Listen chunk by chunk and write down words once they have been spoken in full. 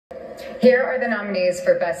Here are the nominees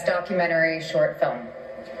for Best Documentary Short Film.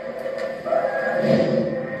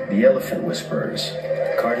 The Elephant Whisperers,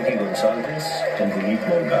 Kartiki Gonsalves and Gunit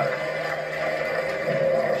Monga.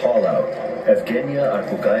 Haul Out, Evgenia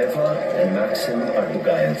Arbugaeva and Maxim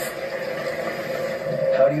Arbugaev.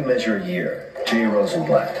 How Do You Measure a Year? Jay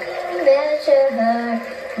Rosenblatt.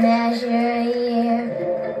 Measure a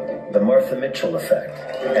year. The Martha Mitchell Effect,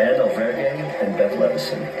 Anne Alvergue and Beth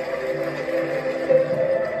Levison.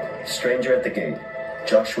 Stranger at the Gate,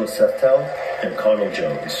 Joshua Seftel and Connell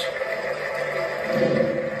Jones.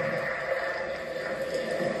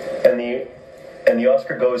 And the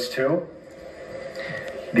Oscar goes to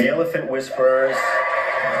The Elephant Whisperers,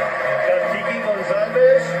 Kartiki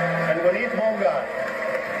Gonsalves and Gunit Monga.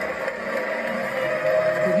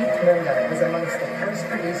 Gunit Monga was amongst the first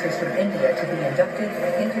producers from India to be inducted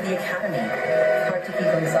into the Academy. Kartiki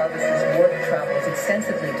Gonsalves' work travels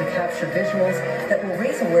extensively to capture visuals that will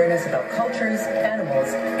raise awareness about cultures, animals,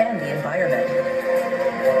 and the environment.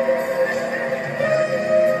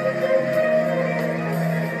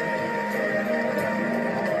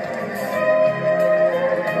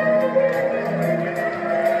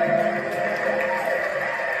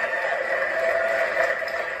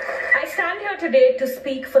 Today to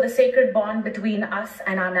speak for the sacred bond between us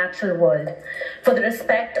and our natural world, for the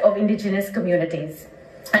respect of indigenous communities,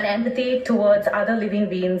 and empathy towards other living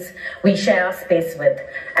beings we share our space with,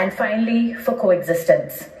 and finally, for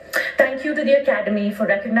coexistence. Thank you to the Academy for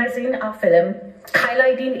recognizing our film,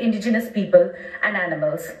 highlighting indigenous people and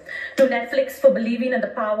animals, to Netflix for believing in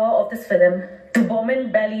the power of this film, to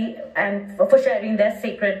Bowman Belly and for sharing their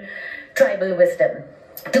sacred tribal wisdom,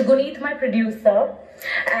 to Gunit, my producer,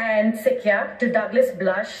 and Sikya, to Douglas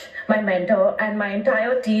Blush, my mentor, and my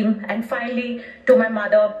entire team, and finally to my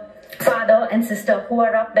mother, father, and sister who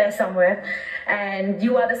are up there somewhere, and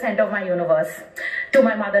you are the center of my universe, to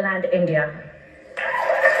my motherland, India.